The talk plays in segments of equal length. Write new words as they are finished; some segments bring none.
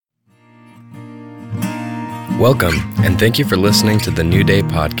Welcome, and thank you for listening to the New Day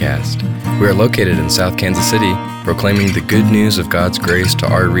podcast. We are located in South Kansas City, proclaiming the good news of God's grace to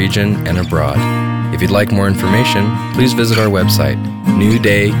our region and abroad. If you'd like more information, please visit our website,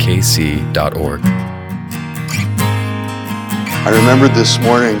 newdaykc.org. I remembered this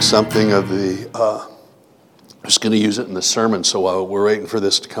morning something of I was going to use it in the sermon, so while we're waiting for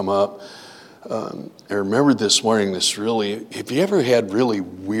this to come up, I remembered this morning have you ever had really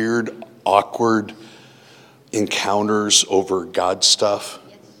weird, awkward encounters over God stuff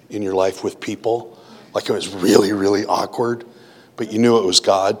in your life with people? Like it was really, really awkward, but you knew it was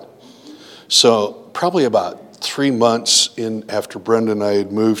God. So probably about 3 months after Brenda and I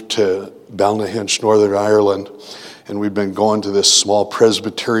had moved to Ballynahinch, Northern Ireland, and we'd been going to this small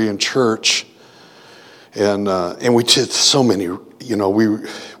Presbyterian church, and we did so many,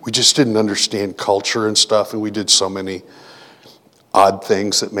 we just didn't understand culture and stuff, and we did so many odd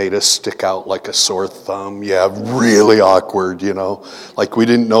things that made us stick out like a sore thumb. Yeah, really awkward, Like we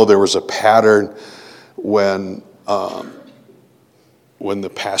didn't know there was a pattern when the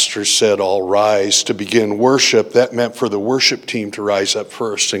pastor said, "All rise" to begin worship. That meant for the worship team to rise up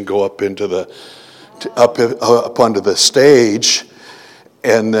first and go up into up onto the stage,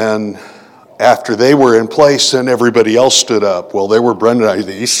 and then after they were in place, then everybody else stood up. Well, there were Brenda and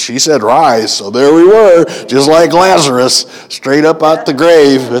I. She said rise, so there we were, just like Lazarus, straight up out the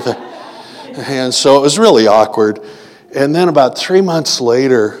grave. And so it was really awkward. And then about 3 months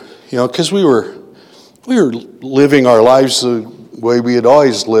later, because we were living our lives the way we had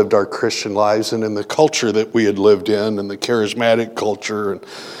always lived our Christian lives, and in the culture that we had lived in, and the charismatic culture, and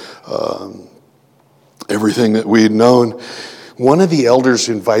everything that we had known. One of the elders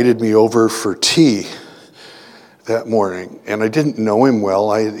invited me over for tea that morning, and I didn't know him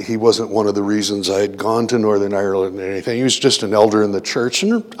well. He wasn't one of the reasons I had gone to Northern Ireland or anything. He was just an elder in the church,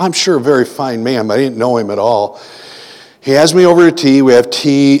 and I'm sure a very fine man, but I didn't know him at all. He has me over to tea. We have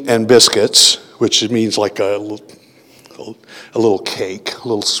tea and biscuits, which means like a little cake, a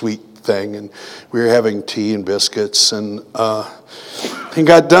little sweet thing, and we were having tea and biscuits, and he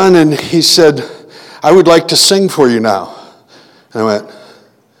got done, and he said, "I would like to sing for you now." And I went,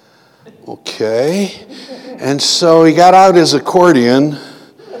 okay. And so he got out his accordion,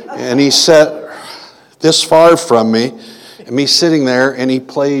 and he sat this far from me, and me sitting there, and he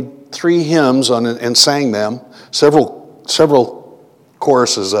played 3 hymns and sang them, several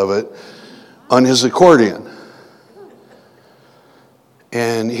choruses of it, on his accordion.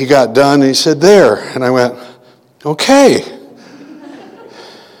 And he got done, and he said, "There." And I went, okay.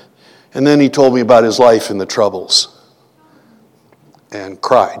 And then he told me about his life and the troubles. And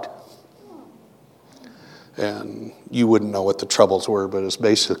cried. And you wouldn't know what the troubles were, but it's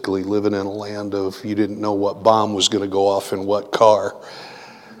basically living in a land of you didn't know what bomb was going to go off in what car.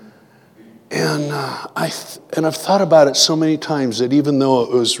 And I've thought about it so many times that even though it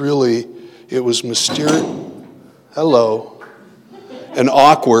was mysterious, and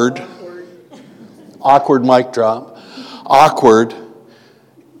awkward mic drop, awkward,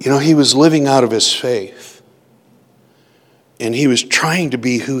 he was living out of his faith. And he was trying to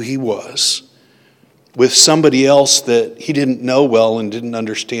be who he was with somebody else that he didn't know well and didn't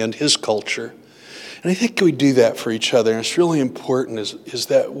understand his culture. And I think we do that for each other. And it's really important is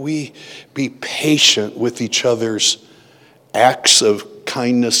that we be patient with each other's acts of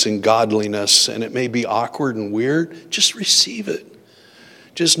kindness and godliness. And it may be awkward and weird. Just receive it.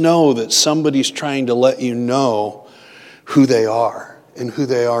 Just know that somebody's trying to let you know who they are and who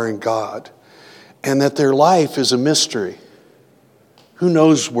they are in God. And that their life is a mystery. Who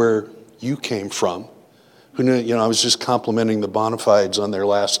knows where you came from? Who knew? I was just complimenting the Bonafides on their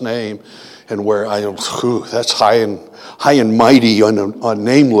last name, and where that's high and mighty on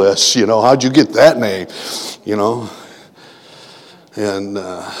name lists. How'd you get that name? And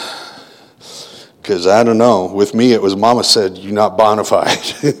because I don't know, with me it was Mama said you're not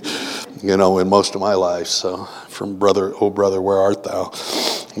Bonafide. In most of my life. So from brother, oh brother, where art thou?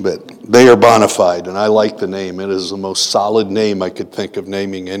 But they are Bonafide, and I like the name. It is the most solid name I could think of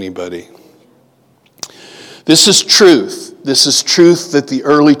naming anybody. This is truth. This is truth that the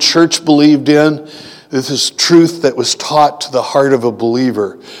early church believed in. This is truth that was taught to the heart of a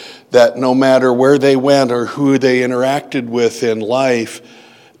believer, that no matter where they went or who they interacted with in life,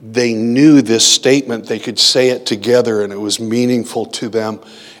 they knew this statement. They could say it together, and it was meaningful to them.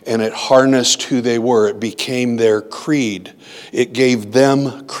 And it harnessed who they were. It became their creed. It gave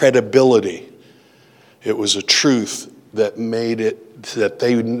them credibility. It was a truth that made it, that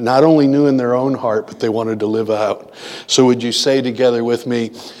they not only knew in their own heart, but they wanted to live out. So would you say together with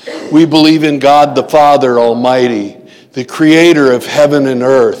me, we believe in God the Father Almighty, the creator of heaven and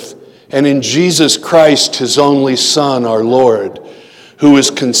earth, and in Jesus Christ, his only Son, our Lord, who was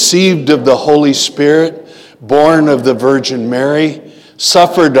conceived of the Holy Spirit, born of the Virgin Mary,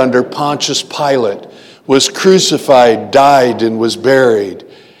 suffered under Pontius Pilate, was crucified, died, and was buried.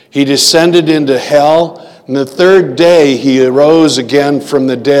 He descended into hell, and the third day he arose again from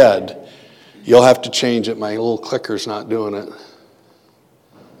the dead. You'll have to change it. My little clicker's not doing it.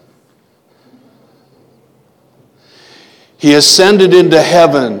 He ascended into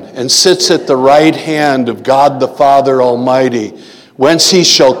heaven and sits at the right hand of God the Father Almighty, whence he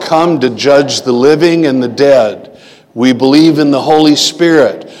shall come to judge the living and the dead. We believe in the Holy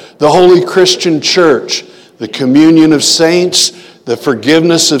Spirit, the holy Christian church, the communion of saints, the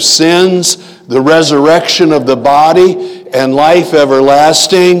forgiveness of sins, the resurrection of the body, and life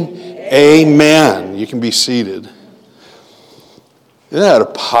everlasting. Amen. You can be seated. Isn't that a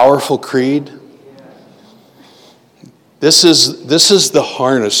powerful creed? This is the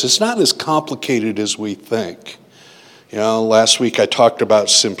harness. It's not as complicated as we think. Last week I talked about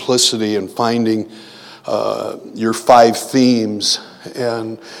simplicity and finding your 5 themes.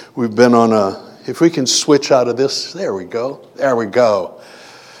 And we've been on if we can switch out of this, there we go.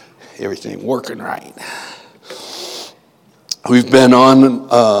 Everything working right. We've been on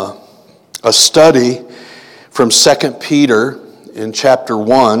a study from 2 Peter in chapter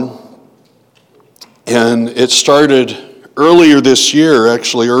 1. And it started earlier this year,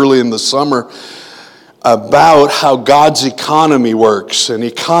 actually early in the summer, about how God's economy works. And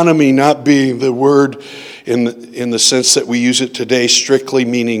economy not being the word in the sense that we use it today, strictly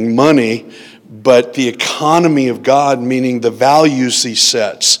meaning money, but the economy of God, meaning the values he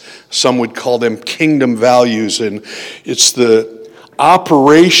sets. Some would call them kingdom values. And it's the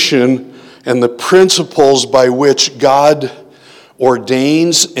operation and the principles by which God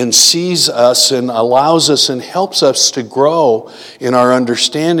ordains and sees us and allows us and helps us to grow in our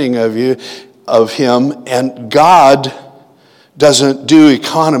understanding of him. And God doesn't do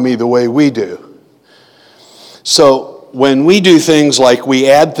economy the way we do. So when we do things like we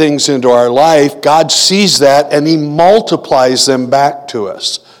add things into our life, God sees that and he multiplies them back to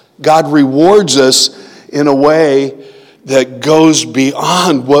us. God rewards us in a way that goes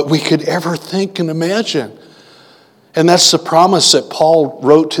beyond what we could ever think and imagine. And that's the promise that Paul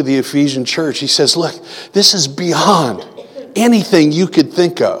wrote to the Ephesian church. He says, look, this is beyond anything you could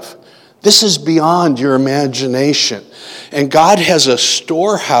think of. This is beyond your imagination. And God has a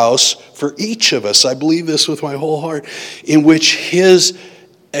storehouse for each of us, I believe this with my whole heart, in which his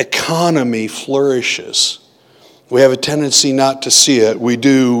economy flourishes. We have a tendency not to see it. We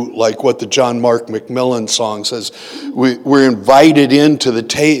do like what the John Mark McMillan song says. We're invited into the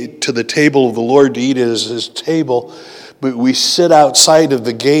table of the Lord to eat at his table, but we sit outside of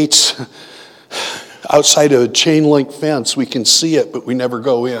the gates, outside of a chain link fence. We can see it, but we never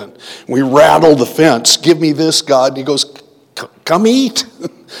go in. We rattle the fence. Give me this, God. And he goes, come eat,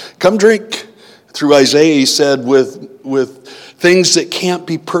 come drink. Through Isaiah, he said, with things that can't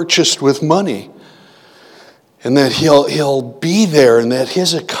be purchased with money. And that he'll be there and that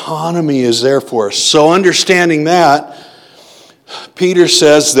his economy is there for us. So understanding that, Peter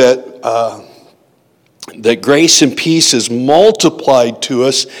says that grace and peace is multiplied to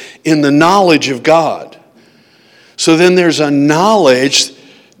us in the knowledge of God. So then there's a knowledge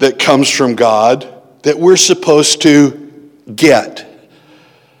that comes from God that we're supposed to get.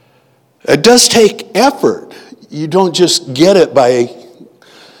 It does take effort. You don't just get it by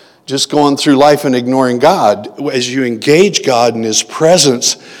just going through life and ignoring God. As you engage God in his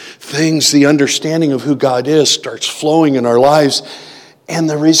presence, the understanding of who God is starts flowing in our lives. And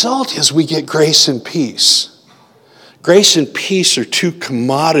the result is we get grace and peace. Grace and peace are 2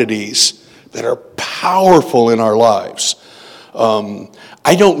 commodities that are powerful in our lives.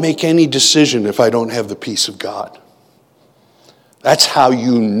 I don't make any decision if I don't have the peace of God. That's how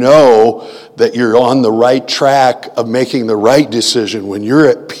you know that you're on the right track of making the right decision. When you're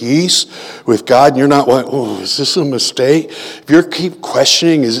at peace with God and you're not like, oh, is this a mistake? If you keep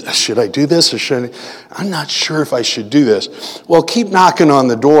questioning, should I do this or shouldn't I? I'm not sure if I should do this. Well, keep knocking on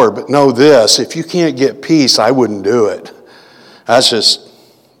the door, but know this, if you can't get peace, I wouldn't do it. That's just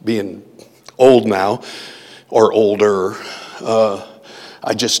being old now or older.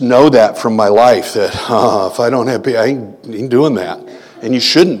 I just know that from my life that if I don't have peace, I ain't doing that. And you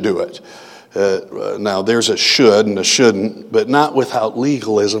shouldn't do it. Now, there's a should and a shouldn't, but not without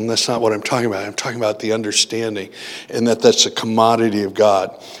legalism. That's not what I'm talking about. I'm talking about the understanding and that's a commodity of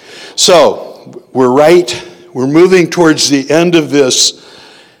God. So, we're moving towards the end of this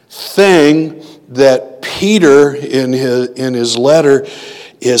thing that Peter in his letter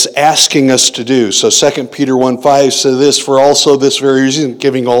is asking us to do. So 2 Peter 1:5 says this, for also this very reason,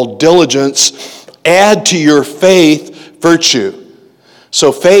 giving all diligence, add to your faith virtue.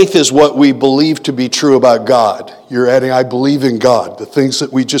 So faith is what we believe to be true about God. You're adding, I believe in God, the things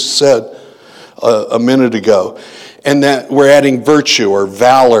that we just said a minute ago. And that we're adding virtue or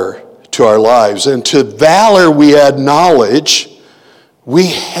valor to our lives. And to valor we add knowledge. We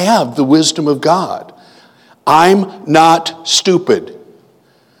have the wisdom of God. I'm not stupid.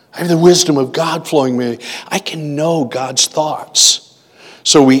 I have the wisdom of God flowing me. I can know God's thoughts.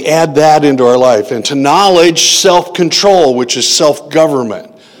 So we add that into our life. And to knowledge, self-control, which is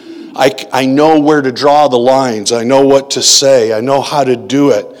self-government. I know where to draw the lines. I know what to say. I know how to do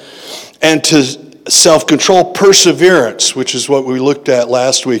it. And to self-control, perseverance, which is what we looked at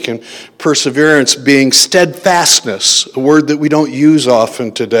last week. And perseverance being steadfastness, a word that we don't use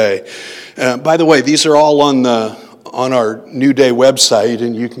often today. By the way, these are all on our New Day website,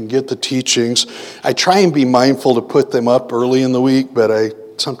 and you can get the teachings. I try and be mindful to put them up early in the week, but I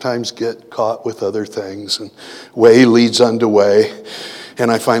sometimes get caught with other things, and way leads unto way. And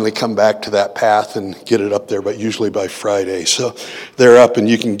I finally come back to that path and get it up there, but usually by Friday. So they're up and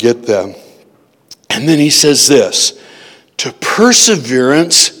you can get them. And then he says this, to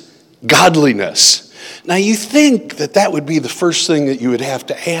perseverance, godliness. Now you think that would be the first thing that you would have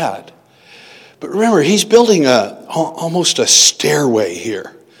to add. But remember, he's building almost a stairway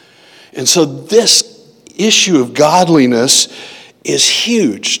here. And so this issue of godliness is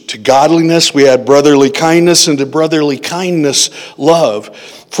huge. To godliness we add brotherly kindness, and to brotherly kindness love.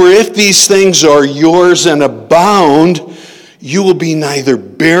 For if these things are yours and abound, you will be neither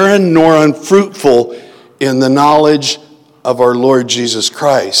barren nor unfruitful in the knowledge of our Lord Jesus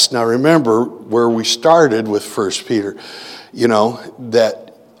Christ. Now remember where we started with 1 Peter, that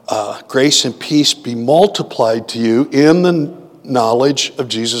grace and peace be multiplied to you in the knowledge of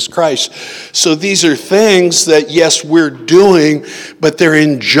Jesus Christ. So these are things that, yes, we're doing, but they're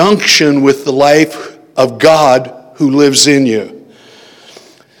in junction with the life of God who lives in you.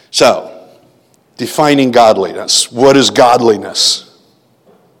 So, defining godliness. What is godliness?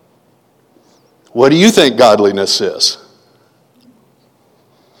 What do you think godliness is?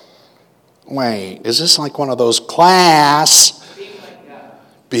 Wait, is this like one of those class?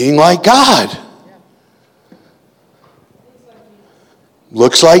 Being like God.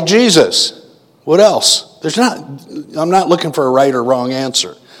 Looks like Jesus. What else? I'm not looking for a right or wrong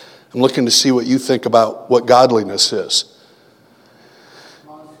answer. I'm looking to see what you think about what godliness is.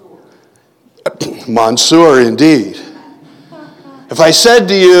 Mansour, indeed. If I said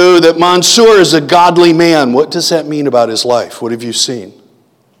to you that Mansour is a godly man, what does that mean about his life? What have you seen?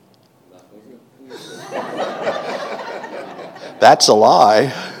 That's a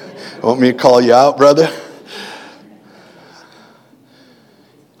lie. Want me to call you out, brother?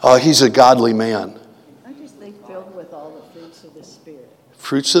 Oh, he's a godly man. I just think filled with all the fruits of the Spirit.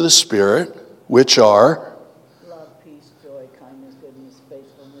 Fruits of the Spirit, which are? Love, peace, joy, kindness, goodness,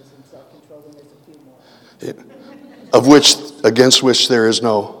 faithfulness, and self-control, and there's a few more. Against which there is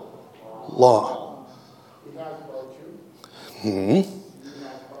no law.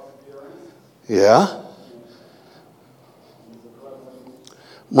 Yeah.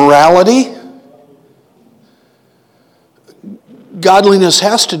 Morality. Godliness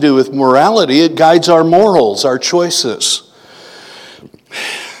has to do with morality. It guides our morals, our choices.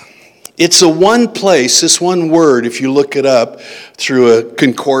 It's a one place, this one word, if you look it up through a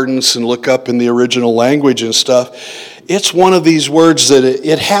concordance and look up in the original language and stuff, it's one of these words that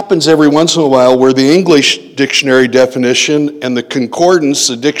it happens every once in a while where the English dictionary definition and the concordance,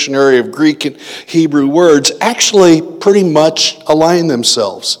 the dictionary of Greek and Hebrew words, actually pretty much align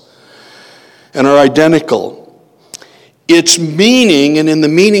themselves and are identical. Its meaning, and in the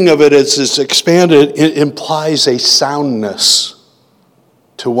meaning of it as it's expanded, it implies a soundness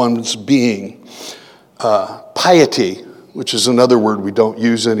to one's being. Piety, which is another word we don't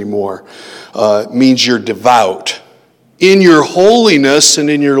use anymore, means you're devout. In your holiness and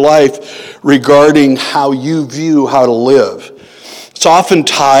in your life regarding how you view how to live. It's often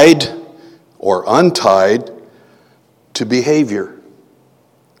tied or untied to behavior.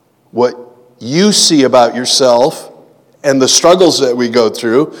 What you see about yourself and the struggles that we go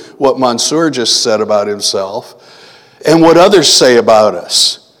through, what Mansour just said about himself, and what others say about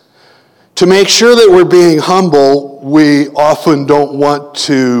us. To make sure that we're being humble, we often don't want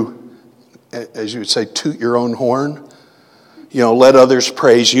to, as you would say, toot your own horn. Let others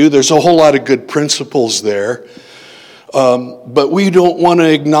praise you. There's a whole lot of good principles there. But we don't want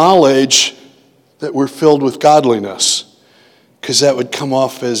to acknowledge that we're filled with godliness, because that would come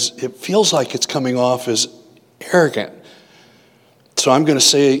off as, it feels like it's coming off as arrogant. So I'm going to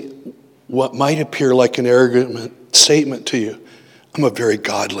say what might appear like an arrogant statement to you. I'm a very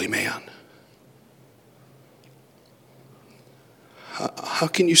godly man. How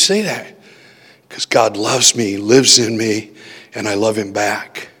can you say that? Because God loves me, lives in me, and I love him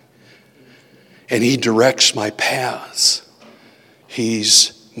back. And he directs my paths.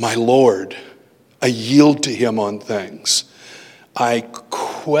 He's my Lord. I yield to him on things. I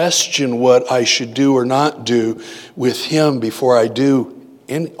question what I should do or not do with him before I do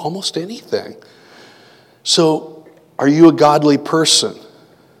almost anything. So, are you a godly person?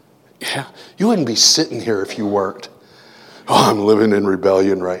 Yeah. You wouldn't be sitting here if you weren't. Oh, I'm living in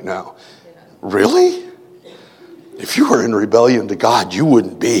rebellion right now. Really? If you were in rebellion to God, you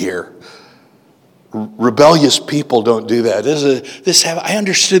wouldn't be here. Rebellious people don't do that. I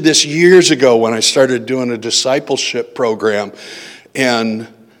understood this years ago when I started doing a discipleship program, and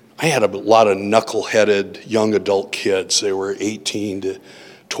I had a lot of knuckle-headed young adult kids. They were 18 to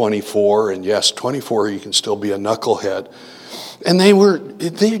 24, and yes, 24 you can still be a knucklehead. And they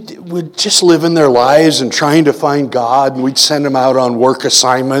would just live in their lives and trying to find God, and we'd send them out on work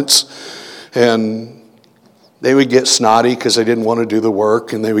assignments, and they would get snotty because they didn't want to do the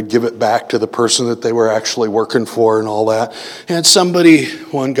work, and they would give it back to the person that they were actually working for and all that. And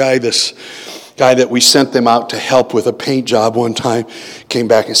this guy that we sent them out to help with a paint job one time came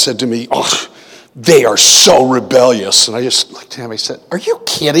back and said to me, "Oh, they are so rebellious." And I just looked at him, I said, "Are you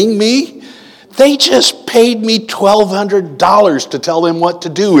kidding me? They just paid me $1,200 to tell them what to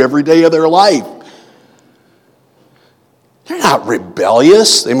do every day of their life. They're not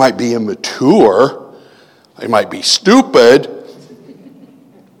rebellious. They might be immature. They might be stupid,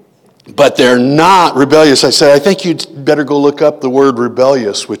 but they're not rebellious." I said, "I think you'd better go look up the word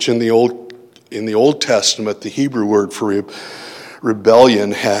rebellious," which in the Old Testament, the Hebrew word for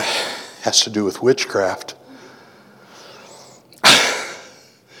rebellion has to do with witchcraft.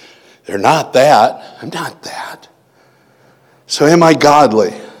 They're not that. I'm not that. So am I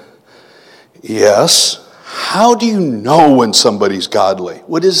godly? Yes. How do you know when somebody's godly?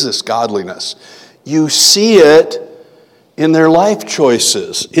 What is this godliness? You see it in their life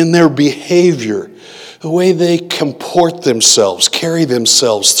choices, in their behavior, the way they comport themselves, carry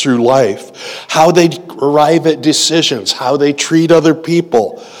themselves through life, how they arrive at decisions, how they treat other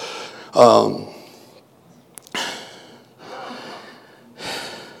people.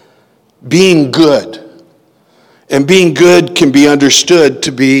 Being good. And being good can be understood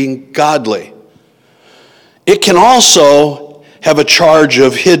to being godly. It can also have a charge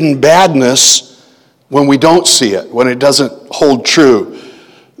of hidden badness when we don't see it, when it doesn't hold true.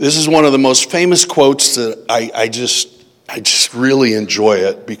 This is one of the most famous quotes that I just really enjoy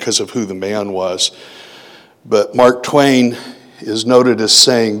it because of who the man was. But Mark Twain is noted as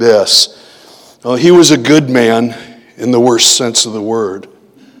saying this: "Oh, he was a good man in the worst sense of the word.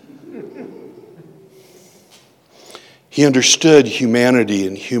 He understood humanity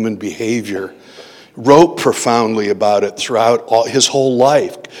and human behavior, wrote profoundly about it throughout his whole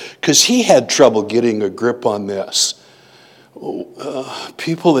life, because he had trouble getting a grip on this.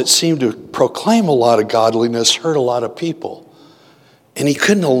 People that seemed to proclaim a lot of godliness hurt a lot of people. And he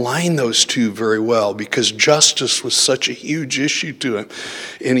couldn't align those two very well because justice was such a huge issue to him.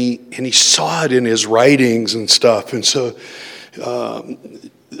 And he saw it in his writings and stuff. And so,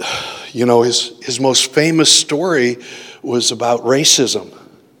 his most famous story was about racism.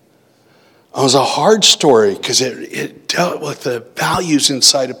 It was a hard story because it dealt with the values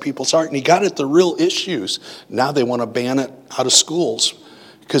inside of people's heart. And he got at the real issues. Now they want to ban it out of schools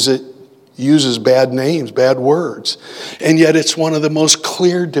because it uses bad names, bad words. And yet it's one of the most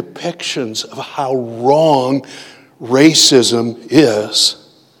clear depictions of how wrong racism is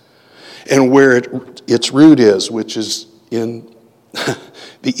and where its root is, which is in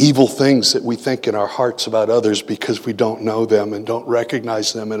the evil things that we think in our hearts about others because we don't know them and don't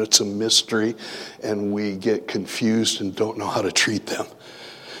recognize them, and it's a mystery, and we get confused and don't know how to treat them.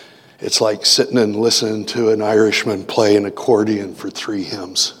 It's like sitting and listening to an Irishman play an accordion for 3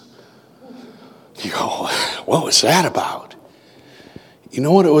 hymns. You go, what was that about? You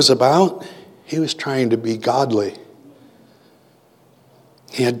know what it was about? He was trying to be godly.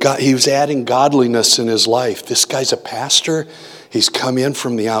 He was adding godliness in his life. This guy's a pastor. He's come in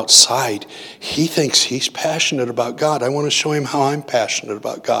from the outside. He thinks he's passionate about God. I want to show him how I'm passionate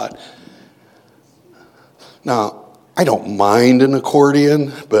about God. Now, I don't mind an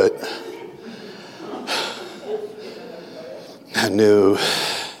accordion, but I knew.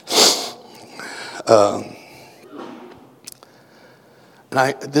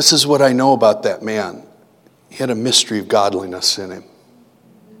 This is what I know about that man. He had a mystery of godliness in him.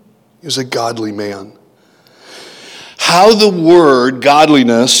 He was a godly man. how the word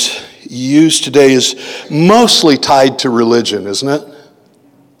godliness used today is mostly tied to religion, isn't it?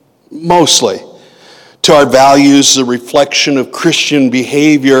 Mostly. To our values, the reflection of Christian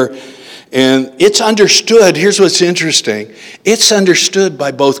behavior. And it's understood, here's what's interesting, it's understood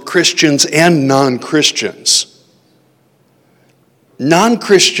by both Christians and non-Christians.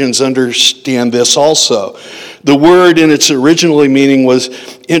 Non-Christians understand this also. The word in its original meaning was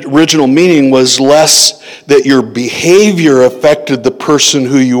less that your behavior affected the person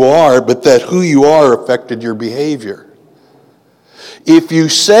who you are, but that who you are affected your behavior. If you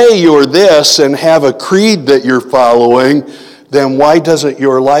say you're this and have a creed that you're following, then why doesn't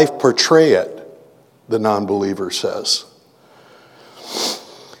your life portray it? The non-believer says.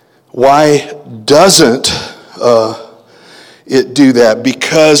 Why doesn't it do that?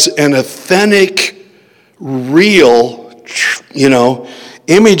 Because an authentic, real,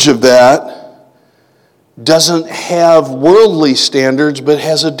 image of that doesn't have worldly standards, but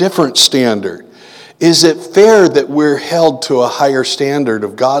has a different standard. Is it fair that we're held to a higher standard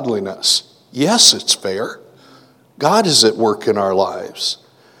of godliness? Yes, it's fair. God is at work in our lives.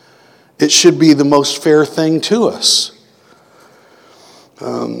 It should be the most fair thing to us.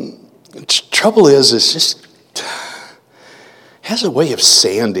 The trouble is, it's just has a way of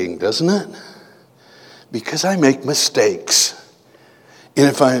sanding, doesn't it? Because I make mistakes. And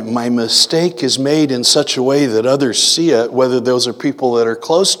if my mistake is made in such a way that others see it, whether those are people that are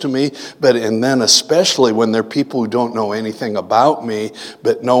close to me, and then especially when they're people who don't know anything about me,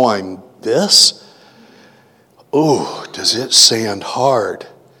 but know I'm this, does it sand hard.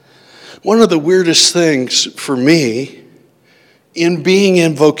 One of the weirdest things for me in being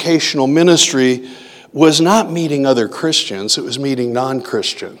in vocational ministry was not meeting other Christians, it was meeting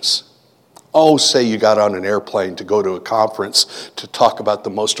non-Christians. Say you got on an airplane to go to a conference to talk about the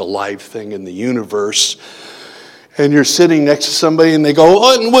most alive thing in the universe, and you're sitting next to somebody and they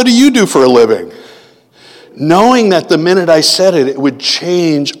go, and what do you do for a living? Knowing that the minute I said it, it would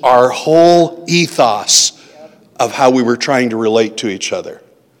change our whole ethos of how we were trying to relate to each other.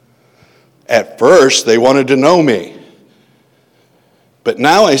 At first, they wanted to know me. But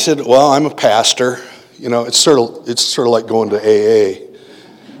now I said, well, I'm a pastor. It's sort of like going to AA.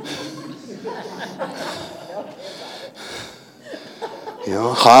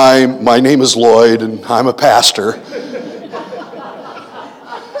 Hi, my name is Lloyd, and I'm a pastor.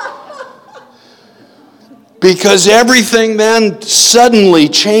 Because everything then suddenly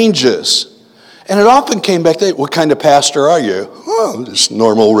changes. And it often came back to, what kind of pastor are you? Oh, just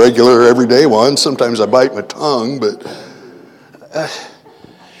normal, regular, everyday one. Sometimes I bite my tongue, but...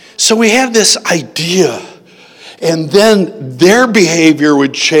 So we have this idea, and then their behavior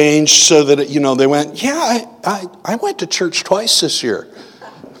would change so that, they went, yeah, I went to church twice this year.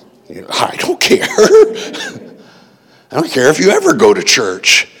 I don't care. I don't care if you ever go to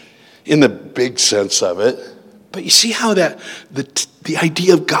church in the big sense of it. But you see how that the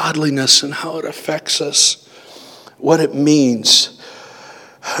idea of godliness and how it affects us, what it means.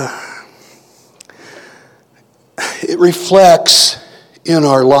 It reflects in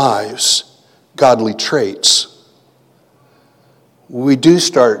our lives godly traits. We do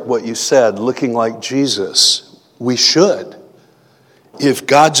start, what you said, looking like Jesus. We should. If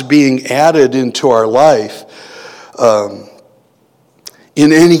God's being added into our life,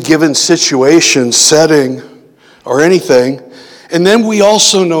 in any given situation, setting, or anything. And then we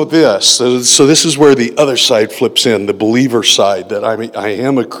also know this. So this is where the other side flips in, the believer side, that I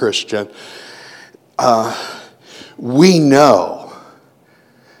am a Christian. We know,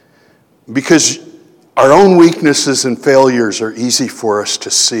 because our own weaknesses and failures are easy for us to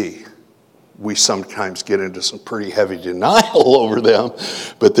see. We sometimes get into some pretty heavy denial over them,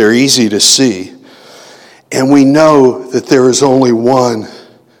 but they're easy to see. And we know that there is only one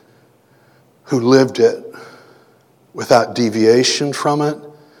who lived it without deviation from it,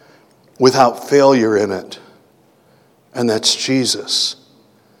 without failure in it, and that's Jesus.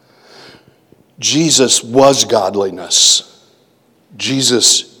 Jesus was godliness.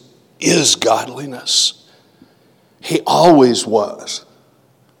 Jesus is godliness. He always was.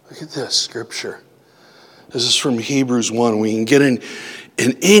 Look at this scripture. This is from Hebrews 1. We can get an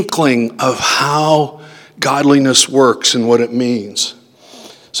inkling of how godliness works and what it means.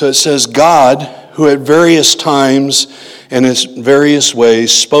 So it says, God, who at various times and in various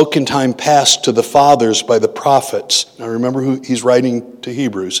ways spoke in time past to the fathers by the prophets. Now remember who he's writing to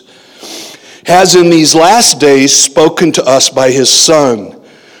Hebrews. Has in these last days spoken to us by his Son,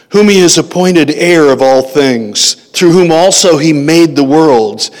 whom he has appointed heir of all things, through whom also he made the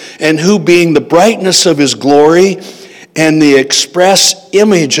worlds, and who being the brightness of his glory and the express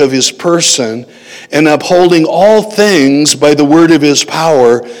image of his person, and upholding all things by the word of his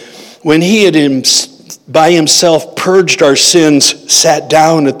power, when he had by himself purged our sins, sat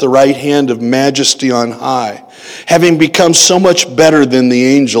down at the right hand of majesty on high, having become so much better than the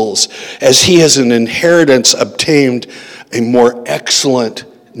angels, as he has an inheritance obtained a more excellent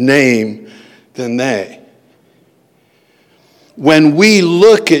name than they. When we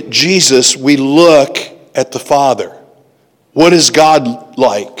look at Jesus, we look at the Father. What is God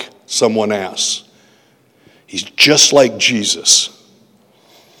like? Someone asks. He's just like Jesus.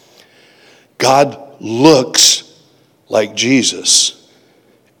 God looks like Jesus.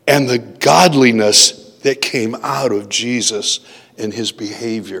 And the godliness that came out of Jesus in his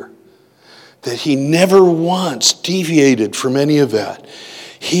behavior, that he never once deviated from any of that.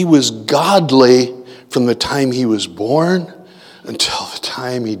 He was godly from the time he was born until the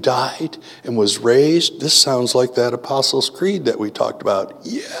time he died and was raised. This sounds like that Apostles' Creed that we talked about.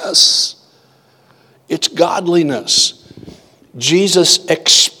 Yes, it's godliness. Jesus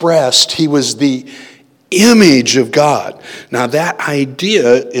expressed, he was the image of God. Now that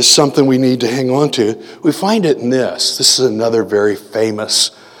idea is something we need to hang on to. We find it in this. This is another very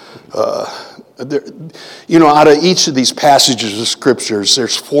famous, out of each of these passages of scriptures,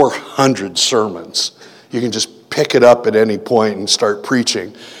 there's 400 sermons. You can just pick it up at any point and start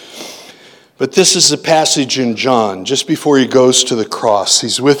preaching. But this is a passage in John, just before he goes to the cross.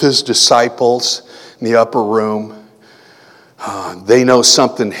 He's with his disciples in the upper room. They know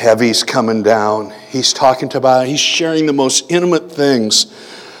something heavy's coming down. He's he's sharing the most intimate things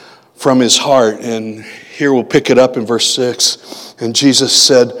from his heart. And here we'll pick it up in verse 6. And Jesus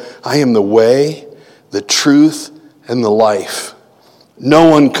said, I am the way, the truth, and the life. No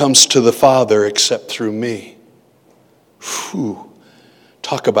one comes to the Father except through me. Whew.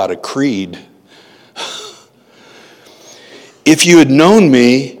 Talk about a creed. If you had known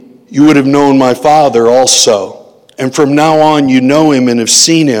me, you would have known my Father also. And from now on you know him and have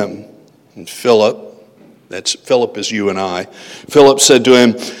seen him. And Philip is you and I. Philip said to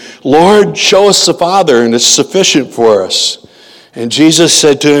him, Lord, show us the Father, and it's sufficient for us. And Jesus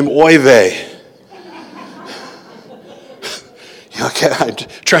said to him, Oy vey. Okay, I'm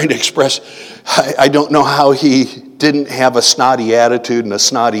trying to express, I don't know how he didn't have a snotty attitude and a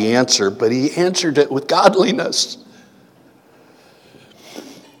snotty answer, but he answered it with godliness.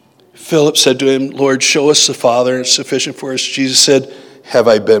 Philip said to him, Lord, show us the Father, and it's sufficient for us. Jesus said, have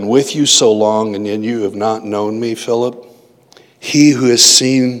I been with you so long, and yet you have not known me, Philip? He who has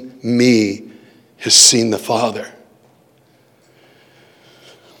seen me has seen the Father.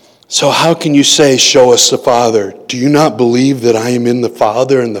 So how can you say, show us the Father? Do you not believe that I am in the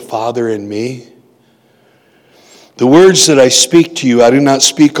Father and the Father in me? The words that I speak to you, I do not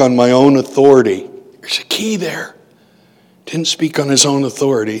speak on my own authority. There's a key there. Didn't speak on his own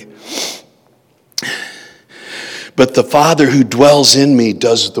authority. But the Father who dwells in me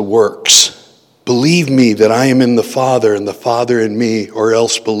does the works. Believe me that I am in the Father and the Father in me, or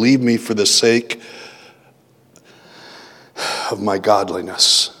else believe me for the sake of my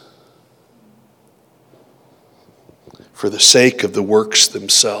godliness. For the sake of the works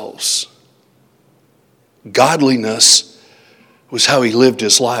themselves. Godliness was how he lived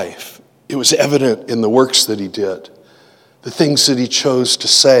his life. It was evident in the works that he did, the things that he chose to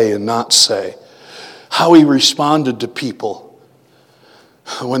say and not say, how he responded to people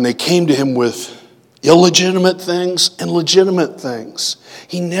when they came to him with illegitimate things and legitimate things.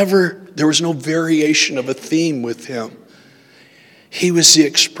 There was no variation of a theme with him. He was the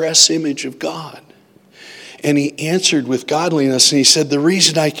express image of God. And he answered with godliness, and he said, the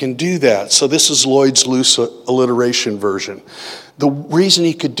reason I can do that, so this is Lloyd's loose alliteration version. The reason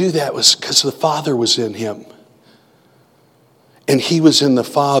he could do that was because the Father was in him. And he was in the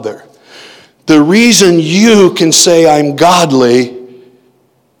Father. The reason you can say I'm godly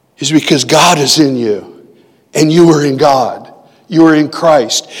is because God is in you. And you are in God. You are in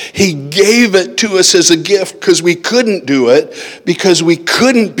Christ. He gave it to us as a gift because we couldn't do it, because we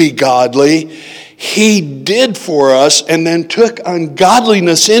couldn't be godly. He did for us and then took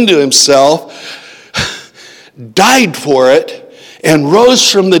ungodliness into himself, died for it, and rose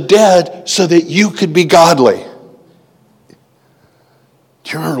from the dead so that you could be godly.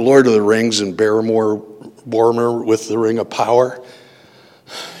 Do you remember Lord of the Rings and Boromir with the Ring of Power?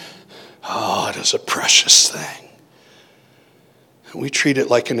 Oh, it is a precious thing. We treat it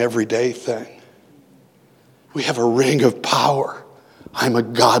like an everyday thing. We have a ring of power. I'm a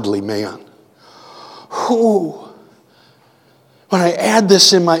godly man. Who? When I add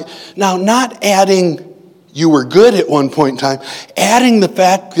this now not adding you were good at one point in time, adding the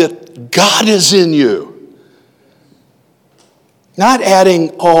fact that God is in you. Not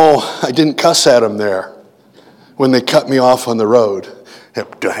adding, oh, I didn't cuss at them there when they cut me off on the road.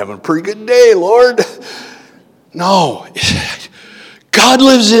 Having a pretty good day, Lord. No, God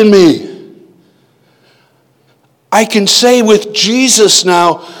lives in me. I can say with Jesus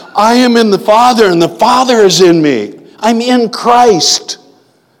now, I am in the Father and the Father is in me. I'm in Christ.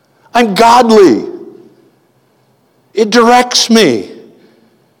 I'm godly. It directs me.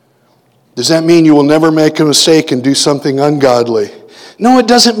 Does that mean you will never make a mistake and do something ungodly? No, it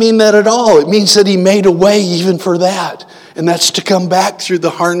doesn't mean that at all. It means that he made a way even for that. And that's to come back through the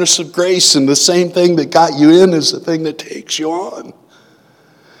harness of grace. And the same thing that got you in is the thing that takes you on.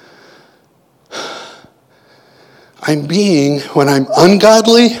 When I'm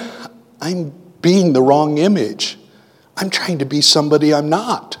ungodly, I'm being the wrong image. I'm trying to be somebody I'm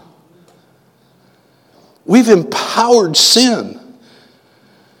not. We've empowered sin.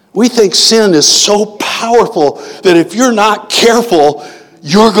 We think sin is so powerful that if you're not careful,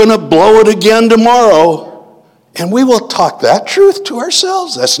 you're going to blow it again tomorrow. And we will talk that truth to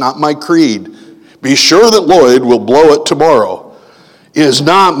ourselves. That's not my creed. Be sure that Lloyd will blow it tomorrow. It is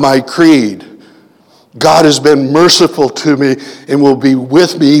not my creed. God has been merciful to me and will be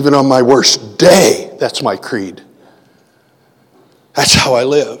with me even on my worst day. That's my creed. That's how I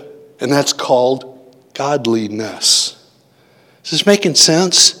live. And that's called godliness. Is this making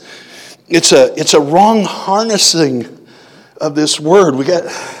sense? It's a wrong harnessing of this word.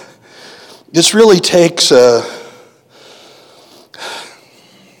 This really takes a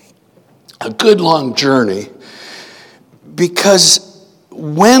good long journey, because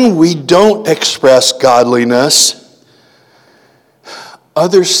when we don't express godliness,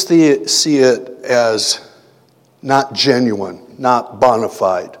 others see it as not genuine, not bona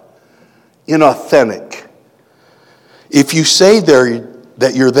fide, inauthentic. If you say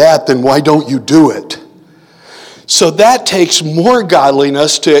that you're that, then why don't you do it? So that takes more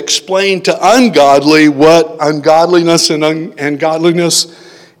godliness to explain to ungodly what ungodliness and godliness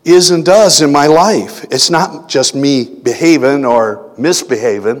is and does in my life. It's not just me behaving or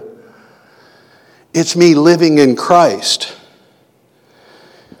misbehaving. It's me living in Christ.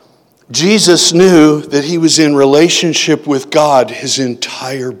 Jesus knew that he was in relationship with God his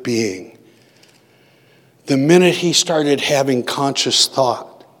entire being. The minute he started having conscious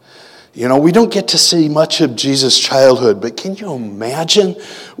thought. We don't get to see much of Jesus' childhood, but can you imagine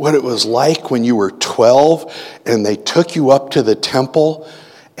what it was like when you were 12 and they took you up to the temple,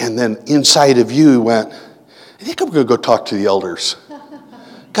 and then inside of you went, I think I'm going to go talk to the elders.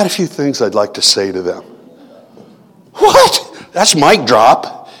 Got a few things I'd like to say to them. What? That's mic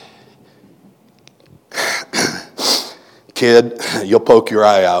drop. Kid, you'll poke your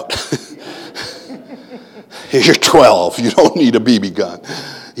eye out. You're 12. You don't need a BB gun.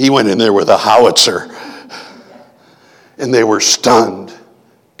 He went in there with a howitzer. And they were stunned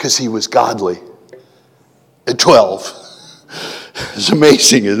because he was godly. At 12. It's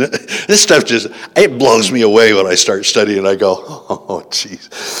amazing, isn't it? This stuff it blows me away when I start studying. I go, oh,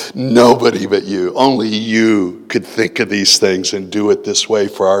 geez. Nobody but you. Only you could think of these things and do it this way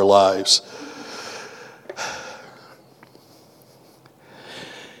for our lives.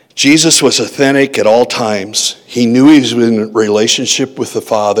 Jesus was authentic at all times. He knew he was in relationship with the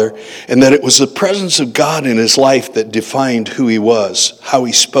Father, and that it was the presence of God in his life that defined who he was, how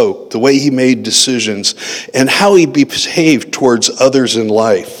he spoke, the way he made decisions, and how he behaved towards others in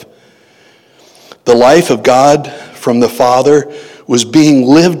life. The life of God from the Father was being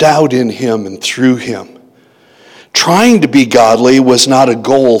lived out in him and through him. Trying to be godly was not a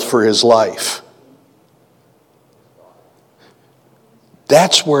goal for his life.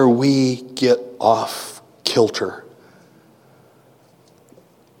 That's where we get off kilter.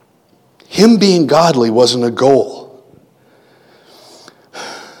 Him being godly wasn't a goal.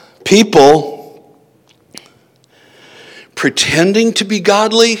 People pretending to be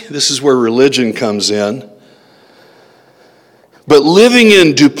godly, this is where religion comes in, but living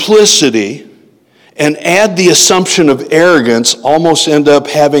in duplicity and add the assumption of arrogance almost end up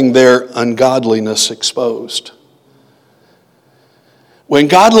having their ungodliness exposed. When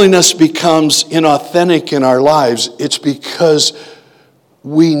godliness becomes inauthentic in our lives, it's because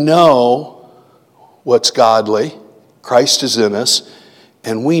we know what's godly, Christ is in us,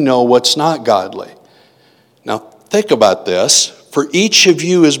 and we know what's not godly. Now, think about this. For each of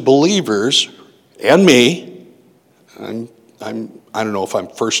you as believers, and me, I don't know if I'm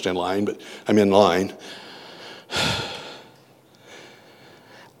first in line, but I'm in line.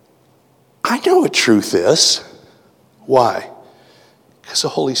 I know what truth is. Why? Because the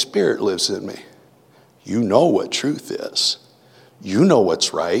Holy Spirit lives in me. You know what truth is. You know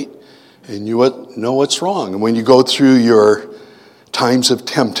what's right, and you know what's wrong. And when you go through your times of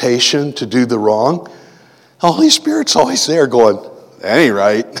temptation to do the wrong, the Holy Spirit's always there going, that ain't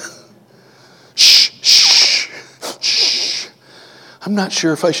right. Shh, shh, shh. I'm not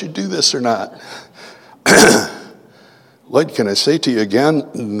sure if I should do this or not. Lloyd, can I say to you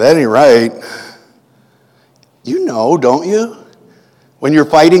again, that ain't right. You know, don't you? When you're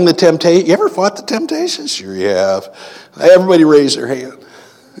fighting the temptation, you ever fought the temptation? Sure you have. Everybody raise their hand.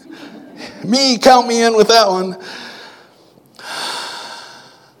 Me, count me in with that one.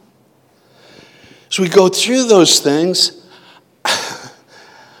 So we go through those things.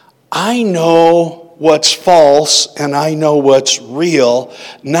 I know what's false and I know what's real,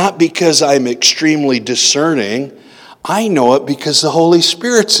 not because I'm extremely discerning. I know it because the Holy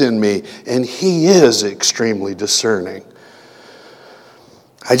Spirit's in me, and He is extremely discerning.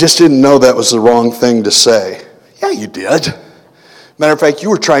 I just didn't know that was the wrong thing to say. Yeah, you did. Matter of fact, you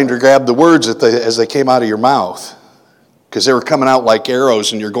were trying to grab the words as they came out of your mouth, because they were coming out like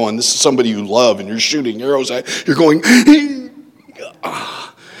arrows, and you're going, this is somebody you love, and you're shooting arrows at. You're going,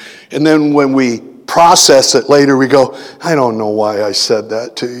 and then when we process it later, we go, I don't know why I said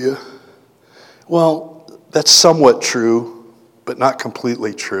that to you. Well, that's somewhat true, but not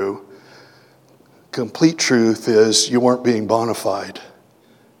completely true. Complete truth is you weren't being bona fide.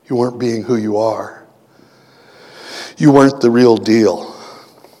 You weren't being who you are. You weren't the real deal.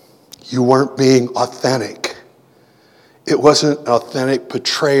 You weren't being authentic. It wasn't an authentic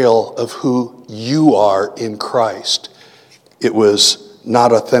portrayal of who you are in Christ. It was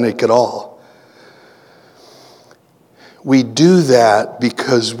not authentic at all. We do that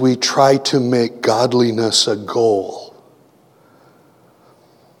because we try to make godliness a goal.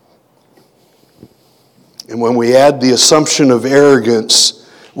 And when we add the assumption of arrogance,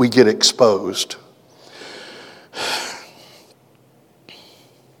 we get exposed.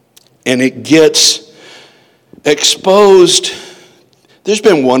 And it gets exposed. There's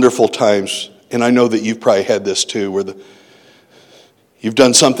been wonderful times, and I know that you've probably had this too, where you've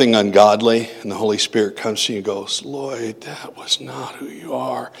done something ungodly, and the Holy Spirit comes to you and goes, Lloyd, that was not who you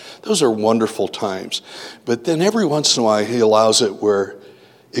are. Those are wonderful times. But then every once in a while, He allows it where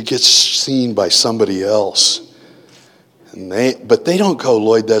it gets seen by somebody else. But they don't go,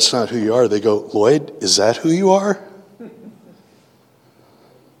 Lloyd, that's not who you are. They go, Lloyd, is that who you are?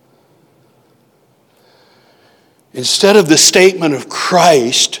 Instead of the statement of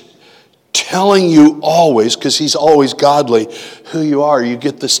Christ telling you always, because He's always godly, who you are, you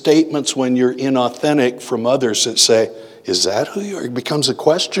get the statements when you're inauthentic from others that say, is that who you are? It becomes a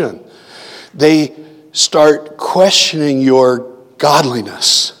question. They start questioning your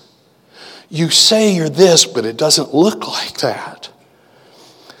godliness. You say you're this, but it doesn't look like that.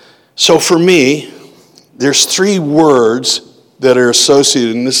 So for me, there's 3 words that are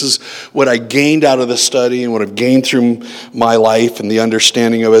associated, and this is what I gained out of the study and what I've gained through my life and the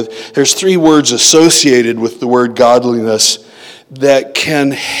understanding of it. There's 3 words associated with the word godliness that can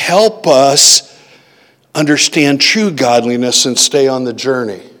help us understand true godliness and stay on the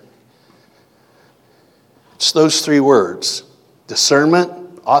journey. It's those 3 words: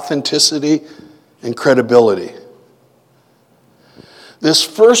 discernment, authenticity, and credibility. This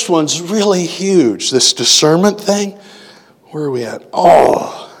first one's really huge, this discernment thing. Where are we at?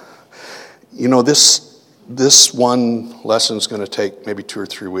 This one lesson is going to take maybe 2 or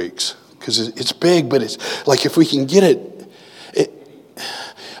 3 weeks because it's big, but it's like if we can get it,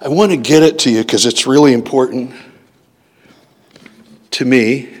 I want to get it to you because it's really important to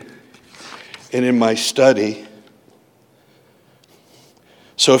me and in my study.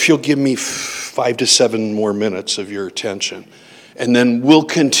 So if you'll give me 5 to 7 more minutes of your attention, and then we'll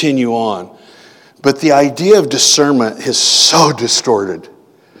continue on. But the idea of discernment is so distorted,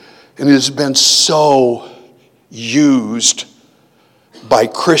 and it has been so used by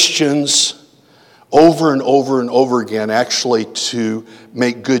Christians over and over and over again, actually to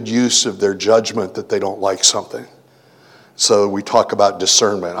make good use of their judgment that they don't like something. So we talk about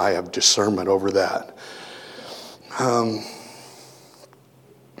discernment. I have discernment over that.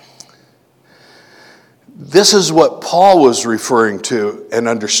 This is what Paul was referring to and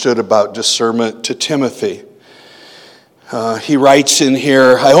understood about discernment to Timothy. He writes in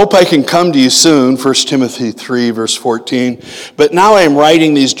here, I hope I can come to you soon, 1 Timothy 3, verse 14. But now I am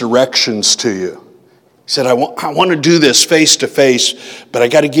writing these directions to you. He said, I want to do this face to face, but I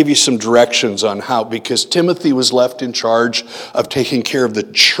got to give you some directions on how, because Timothy was left in charge of taking care of the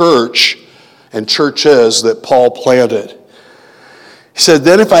church and churches that Paul planted. He said,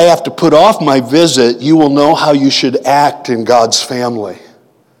 then if I have to put off my visit, you will know how you should act in God's family.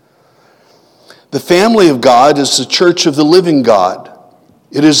 The family of God is the church of the living God.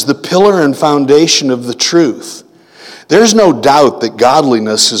 It is the pillar and foundation of the truth. There's no doubt that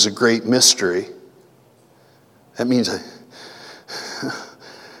godliness is a great mystery. That means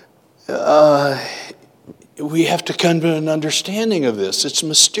we have to come to an understanding of this. It's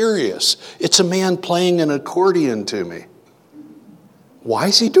mysterious. It's a man playing an accordion to me. Why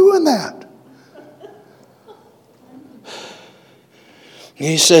is he doing that? And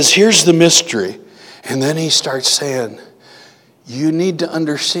he says, here's the mystery. And then he starts saying, you need to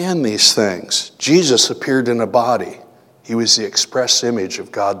understand these things. Jesus appeared in a body. He was the express image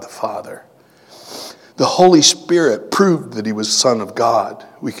of God the Father. The Holy Spirit proved that he was Son of God.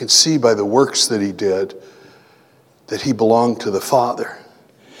 We can see by the works that he did that he belonged to the Father.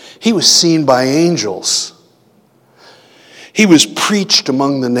 He was seen by angels. He was preached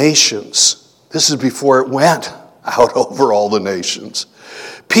among the nations. This is before it went out over all the nations.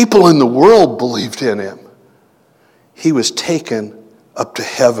 People in the world believed in him. He was taken up to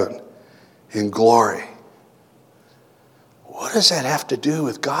heaven in glory. What does that have to do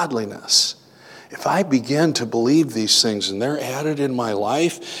with godliness? If I begin to believe these things and they're added in my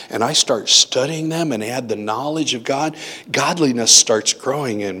life and I start studying them and add the knowledge of God, godliness starts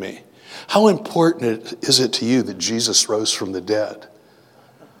growing in me. How important is it to you that Jesus rose from the dead?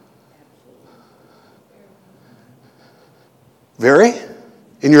 Very?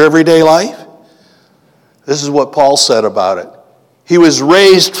 In your everyday life? This is what Paul said about it. He was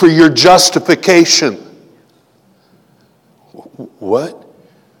raised for your justification. What?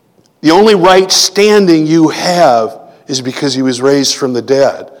 The only right standing you have is because he was raised from the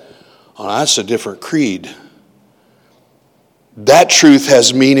dead. Oh, that's a different creed. That truth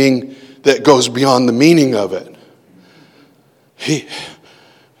has meaning that goes beyond the meaning of it.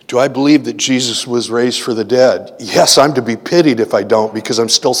 Do I believe that Jesus was raised for the dead? Yes, I'm to be pitied if I don't, because I'm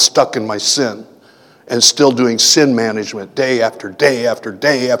still stuck in my sin and still doing sin management day after day after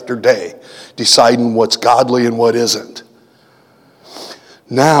day after day, deciding what's godly and what isn't.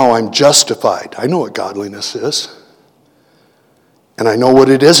 Now I'm justified. I know what godliness is. And I know what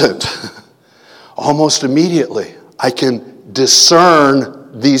it isn't. Almost immediately, I can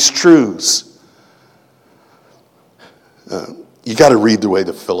discern these truths. You got to read the way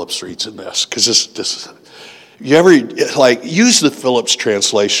that Phillips reads in this, because this you ever use the Phillips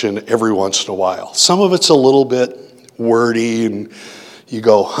translation every once in a while. Some of it's a little bit wordy, and you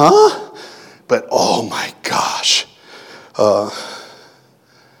go, huh? But oh my gosh.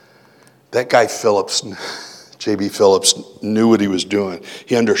 That guy Phillips, J.B. Phillips, knew what he was doing.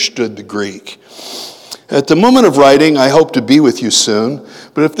 He understood the Greek. At the moment of writing, I hope to be with you soon,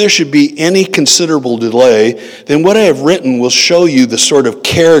 but if there should be any considerable delay, then what I have written will show you the sort of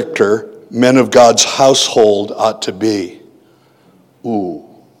character men of God's household ought to be. Ooh.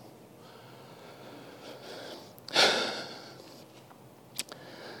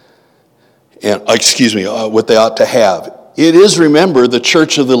 And, what they ought to have. It is, remember, the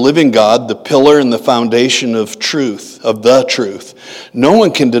church of the living God, the pillar and the foundation of truth, of the truth. No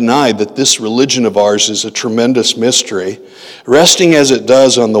one can deny that this religion of ours is a tremendous mystery, resting as it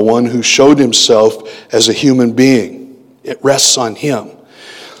does on the one who showed himself as a human being. It rests on him.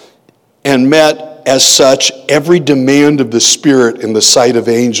 And met, as such, every demand of the Spirit in the sight of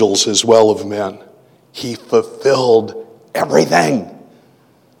angels as well of men. He fulfilled everything.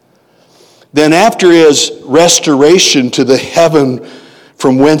 Then after his restoration to the heaven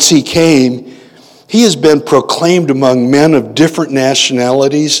from whence he came, he has been proclaimed among men of different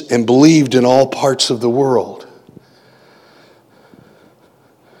nationalities and believed in all parts of the world.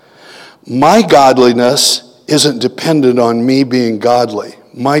 My godliness isn't dependent on me being godly.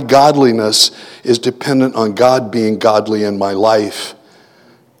 My godliness is dependent on God being godly in my life,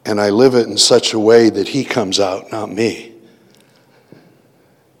 and I live it in such a way that he comes out, not me.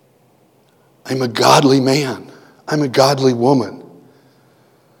 I'm a godly man. I'm a godly woman.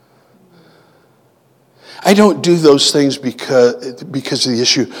 I don't do those things because of the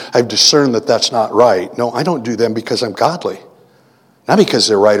issue. I've discerned that that's not right. No, I don't do them because I'm godly. Not because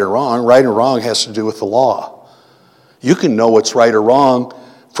they're right or wrong. Right or wrong has to do with the law. You can know what's right or wrong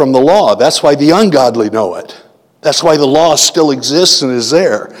from the law. That's why the ungodly know it. That's why the law still exists and is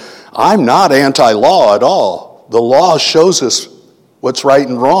there. I'm not anti-law at all. The law shows us what's right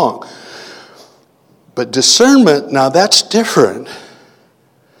and wrong. But discernment, now that's different.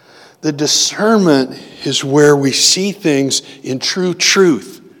 The discernment is where we see things in true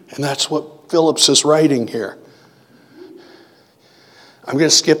truth. And that's what Phillips is writing here. I'm going to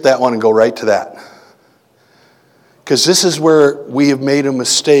skip that one and go right to that. Because this is where we have made a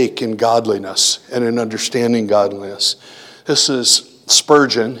mistake in godliness and in understanding godliness. This is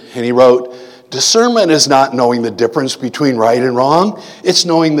Spurgeon, and he wrote, discernment is not knowing the difference between right and wrong. It's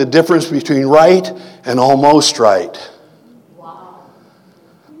knowing the difference between right and almost right.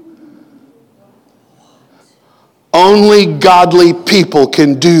 Only godly people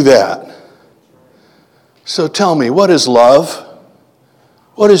can do that. So tell me, what is love?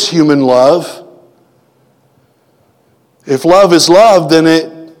 What is human love? If love is love, then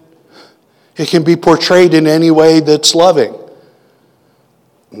it can be portrayed in any way that's loving.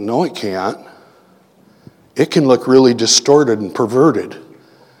 No, it can't. It can look really distorted and perverted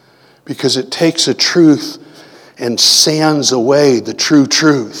because it takes a truth and sands away the true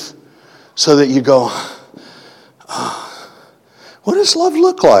truth so that you go, what does love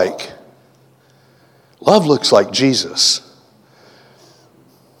look like? Love looks like Jesus.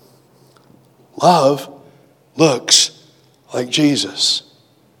 Love looks like Jesus.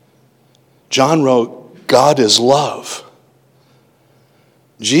 John wrote, God is love.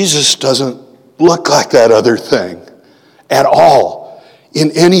 Jesus doesn't look like that other thing at all,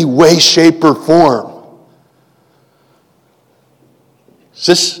 in any way, shape, or form.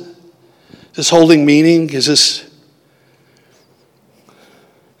 Is this holding meaning? Is this...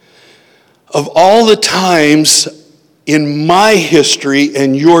 Of all the times in my history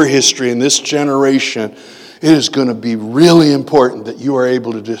and your history in this generation, it is going to be really important that you are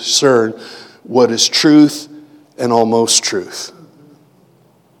able to discern what is truth and almost truth.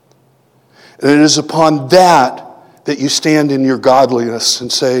 And it is upon that you stand in your godliness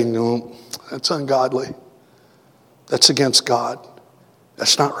and say, no, that's ungodly. That's against God.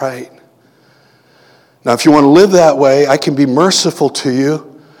 That's not right. Now, if you want to live that way, I can be merciful to you.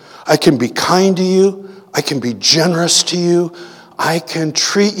 I can be kind to you. I can be generous to you. I can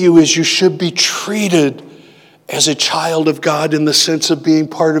treat you as you should be treated as a child of God in the sense of being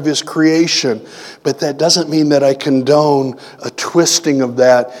part of His creation. But that doesn't mean that I condone a twisting of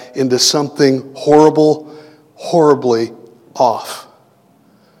that into something horrible, horribly off.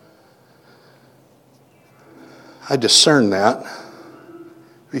 I discern that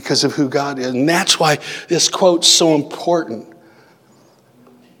because of who God is. And that's why this quote's so important.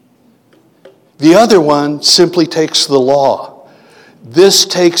 The other one simply takes the law. This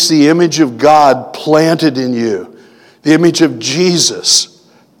takes the image of God planted in you, the image of Jesus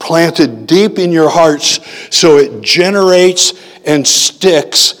planted deep in your hearts so it generates and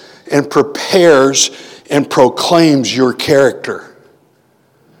sticks and prepares and proclaims your character.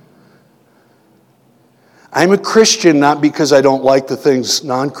 I'm a Christian not because I don't like the things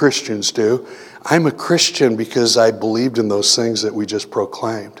non-Christians do. I'm a Christian because I believed in those things that we just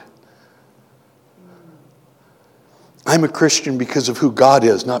proclaimed. I'm a Christian because of who God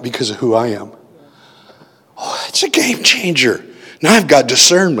is, not because of who I am. Oh, it's a game changer. Now I've got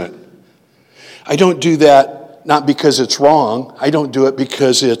discernment. I don't do that not because it's wrong. I don't do it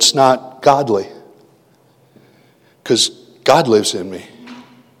because it's not godly. Because God lives in me.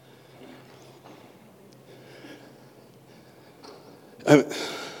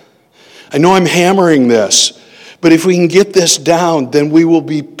 I know I'm hammering this, but if we can get this down, then we will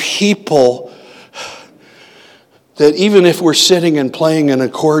be people that even if we're sitting and playing an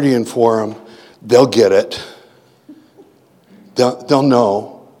accordion for them, they'll get it. They'll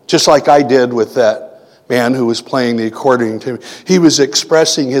know. Just like I did with that man who was playing the accordion to me. He was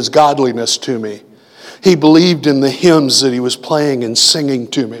expressing his godliness to me. He believed in the hymns that he was playing and singing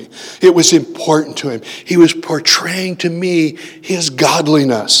to me. It was important to him. He was portraying to me his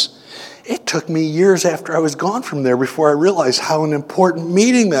godliness. It took me years after I was gone from there before I realized how an important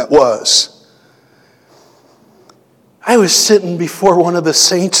meeting that was. I was sitting before one of the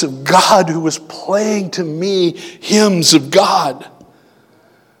saints of God who was playing to me hymns of God.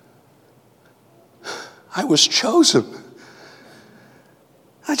 I was chosen.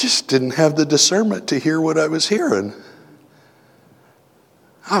 I just didn't have the discernment to hear what I was hearing.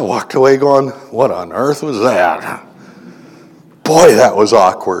 I walked away going, what on earth was that? Boy, that was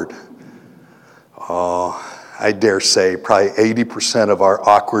awkward. Oh, I dare say probably 80% of our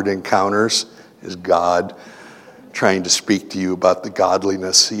awkward encounters is God trying to speak to you about the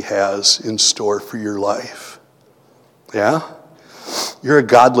godliness He has in store for your life. Yeah? You're a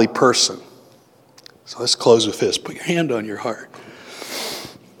godly person. So let's close with this. Put your hand on your heart.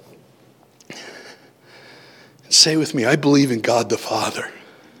 And say with me, I believe in God the Father.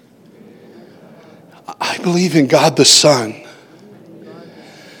 I believe in God the Son.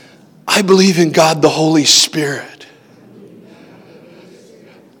 I believe in God the Holy Spirit.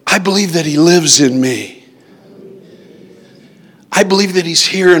 I believe that He lives in me. I believe that He's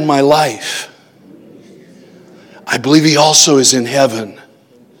here in my life. I believe He also is in heaven,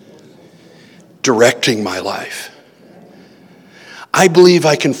 directing my life. I believe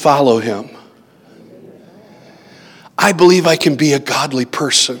I can follow Him. I believe I can be a godly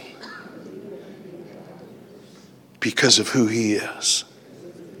person because of who He is.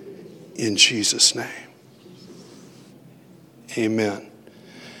 In Jesus' name. Amen.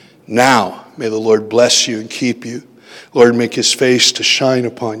 Now, may the Lord bless you and keep you. Lord, make his face to shine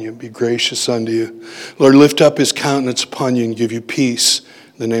upon you and be gracious unto you. Lord, lift up his countenance upon you and give you peace.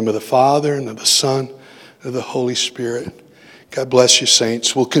 In the name of the Father, and of the Son, and of the Holy Spirit. God bless you,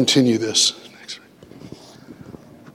 saints. We'll continue this.